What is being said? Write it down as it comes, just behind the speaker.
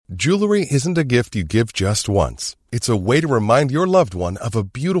Jewelry isn't a gift you give just once. It's a way to remind your loved one of a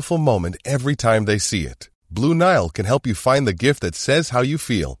beautiful moment every time they see it. Blue Nile can help you find the gift that says how you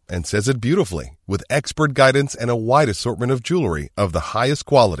feel and says it beautifully, with expert guidance and a wide assortment of jewelry of the highest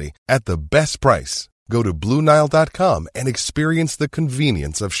quality at the best price. Go to BlueNile.com and experience the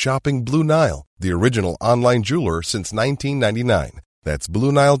convenience of shopping Blue Nile, the original online jeweler since 1999. That's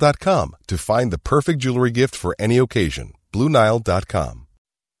BlueNile.com to find the perfect jewelry gift for any occasion. BlueNile.com.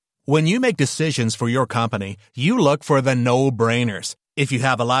 When you make decisions for your company, you look for the no-brainers. If you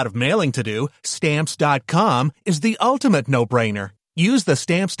have a lot of mailing to do, Stamps.com is the ultimate no-brainer. Use the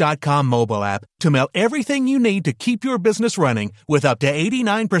Stamps.com mobile app to mail everything you need to keep your business running with up to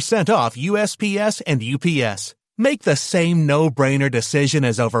 89% off USPS and UPS. Make the same no-brainer decision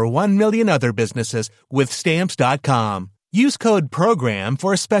as over 1 million other businesses with Stamps.com. Use code PROGRAM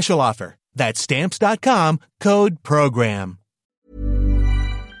for a special offer. That's Stamps.com, code PROGRAM.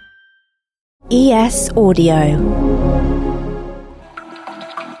 ES Audio.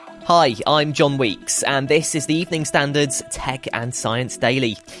 Hi, I'm John Weeks, and this is the Evening Standard's Tech and Science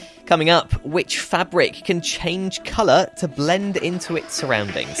Daily. Coming up, which fabric can change colour to blend into its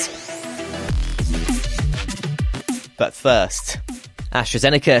surroundings? But first,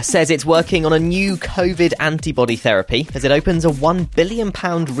 AstraZeneca says it's working on a new COVID antibody therapy as it opens a £1 billion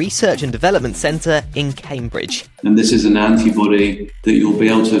research and development centre in Cambridge. And this is an antibody that you'll be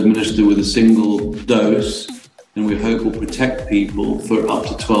able to administer with a single dose, and we hope will protect people for up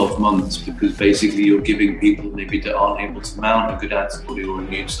to 12 months, because basically you're giving people maybe that aren't able to mount a good antibody or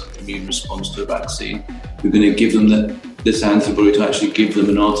immune response to a vaccine. You're going to give them this antibody to actually give them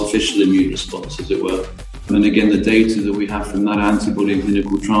an artificial immune response, as it were. And again, the data that we have from that antibody in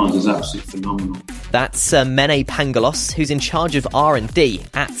clinical trials is absolutely phenomenal. That's Mene Pangalos, who's in charge of R&D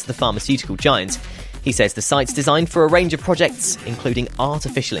at the pharmaceutical giant. He says the site's designed for a range of projects, including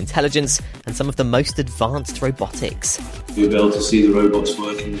artificial intelligence and some of the most advanced robotics. You'll be able to see the robots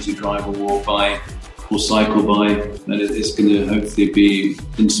working as you drive or walk by or cycle by, and it's going to hopefully be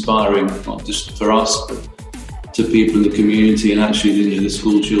inspiring, not just for us, but to people in the community, and actually the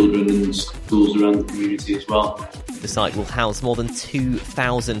school children and schools around the community as well. The site will house more than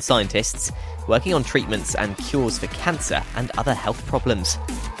 2,000 scientists working on treatments and cures for cancer and other health problems.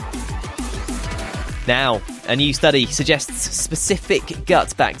 Now, a new study suggests specific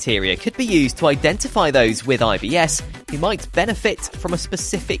gut bacteria could be used to identify those with IBS who might benefit from a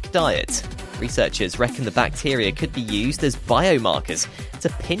specific diet. Researchers reckon the bacteria could be used as biomarkers to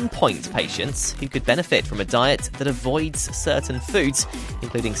pinpoint patients who could benefit from a diet that avoids certain foods,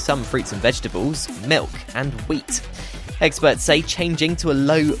 including some fruits and vegetables, milk and wheat. Experts say changing to a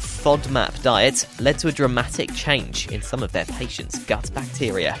low FODMAP diet led to a dramatic change in some of their patients' gut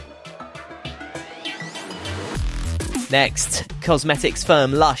bacteria. Next, cosmetics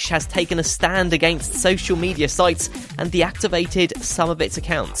firm Lush has taken a stand against social media sites and deactivated some of its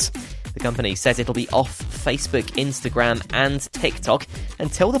accounts. The company says it'll be off Facebook, Instagram and TikTok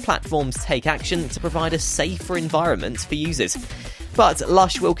until the platforms take action to provide a safer environment for users. But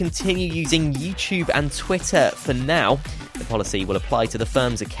Lush will continue using YouTube and Twitter for now. The policy will apply to the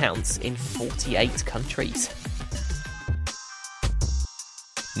firm's accounts in 48 countries.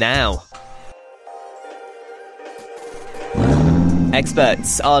 Now,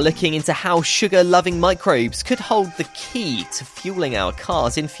 experts are looking into how sugar-loving microbes could hold the key to fueling our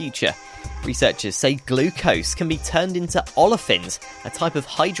cars in future. Researchers say glucose can be turned into olefins, a type of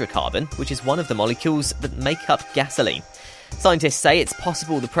hydrocarbon, which is one of the molecules that make up gasoline. Scientists say it's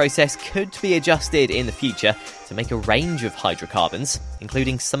possible the process could be adjusted in the future to make a range of hydrocarbons,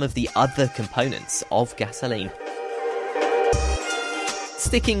 including some of the other components of gasoline.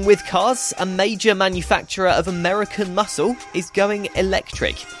 Sticking with cars, a major manufacturer of American muscle is going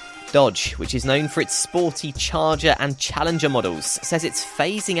electric. Dodge, which is known for its sporty Charger and Challenger models, says it's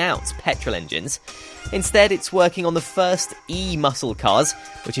phasing out petrol engines. Instead, it's working on the first e-muscle cars,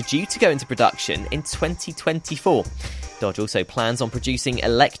 which are due to go into production in 2024. Dodge also plans on producing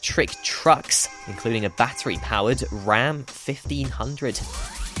electric trucks, including a battery-powered Ram 1500.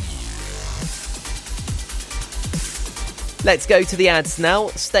 Let's go to the ads now.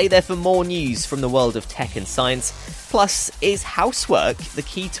 Stay there for more news from the world of tech and science. Plus, is housework the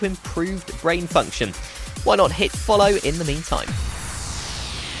key to improved brain function? Why not hit follow in the meantime?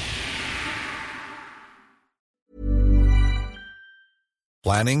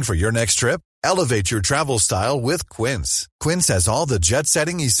 Planning for your next trip? Elevate your travel style with Quince. Quince has all the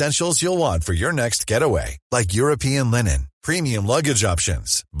jet-setting essentials you'll want for your next getaway, like European linen, premium luggage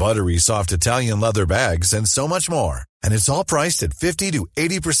options, buttery soft Italian leather bags, and so much more. And it's all priced at 50 to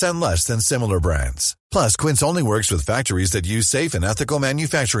 80% less than similar brands. Plus, Quince only works with factories that use safe and ethical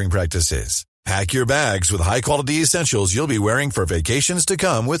manufacturing practices. Pack your bags with high-quality essentials you'll be wearing for vacations to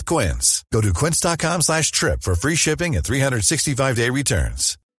come with Quince. Go to quince.com/trip for free shipping and 365-day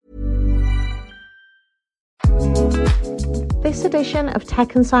returns. This edition of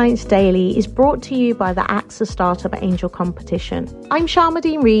Tech and Science Daily is brought to you by the AXA Startup Angel Competition. I'm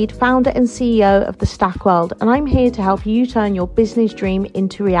Sharmadean Reid, founder and CEO of the Stack World, and I'm here to help you turn your business dream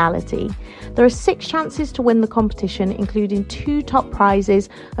into reality. There are 6 chances to win the competition, including 2 top prizes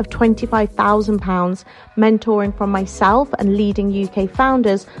of £25,000, mentoring from myself and leading UK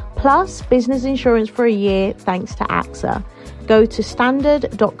founders, plus business insurance for a year thanks to AXA. Go to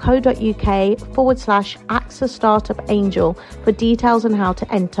standard.co.uk/AXA Startup Angel for details on how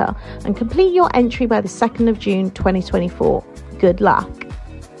to enter and complete your entry by the 2nd of June 2024. Good luck.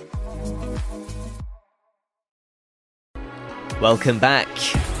 Welcome back.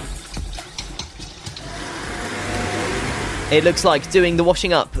 It looks like doing the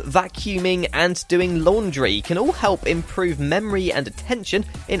washing up, vacuuming and doing laundry can all help improve memory and attention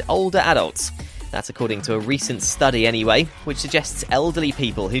in older adults. That's according to a recent study anyway, which suggests elderly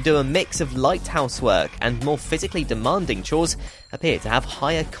people who do a mix of light housework and more physically demanding chores appear to have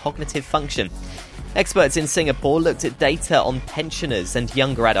higher cognitive function. Experts in Singapore looked at data on pensioners and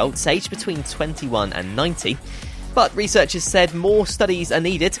younger adults aged between 21 and 90, but researchers said more studies are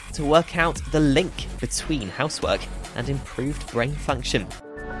needed to work out the link between housework and improved brain function.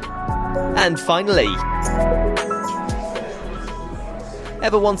 And finally,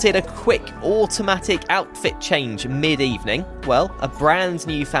 ever wanted a quick automatic outfit change mid-evening? Well, a brand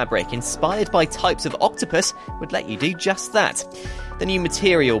new fabric inspired by types of octopus would let you do just that. The new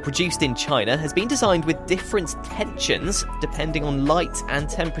material, produced in China, has been designed with different tensions depending on light and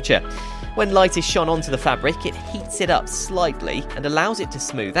temperature. When light is shone onto the fabric, it heats it up slightly and allows it to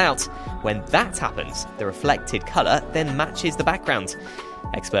smooth out. When that happens, the reflected colour then matches the background.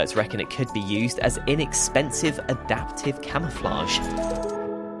 Experts reckon it could be used as inexpensive adaptive camouflage.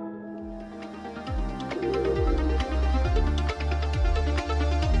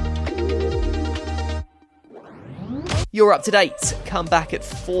 You're up to date. Come back at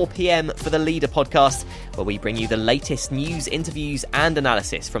 4 p.m. for the Leader podcast, where we bring you the latest news, interviews and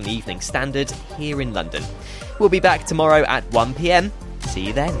analysis from the Evening Standard here in London. We'll be back tomorrow at 1 p.m. See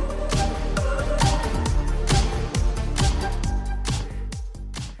you then.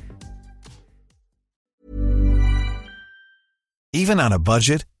 Even on a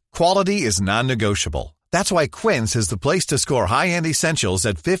budget, quality is non-negotiable. That's why Quince is the place to score high-end essentials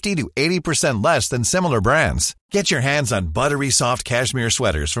at 50 to 80% less than similar brands. Get your hands on buttery soft cashmere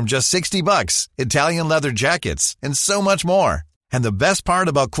sweaters from just $60, Italian leather jackets, and so much more. And the best part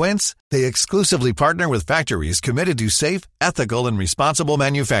about Quince, they exclusively partner with factories committed to safe, ethical, and responsible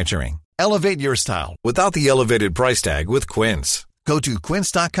manufacturing. Elevate your style without the elevated price tag with Quince. Go to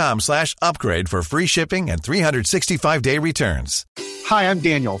quince.com/upgrade for free shipping and 365-day returns. Hi, I'm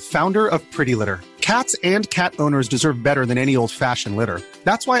Daniel, founder of Pretty Litter. Cats and cat owners deserve better than any old-fashioned litter.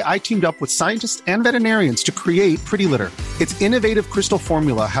 That's why I teamed up with scientists and veterinarians to create Pretty Litter. Its innovative crystal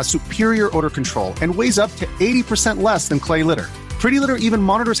formula has superior odor control and weighs up to 80% less than clay litter. Pretty Litter even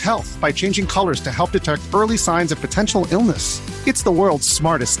monitors health by changing colors to help detect early signs of potential illness. It's the world's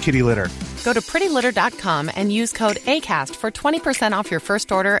smartest kitty litter. Go to prettylitter.com and use code ACAST for 20% off your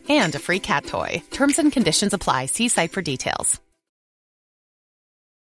first order and a free cat toy. Terms and conditions apply. See site for details.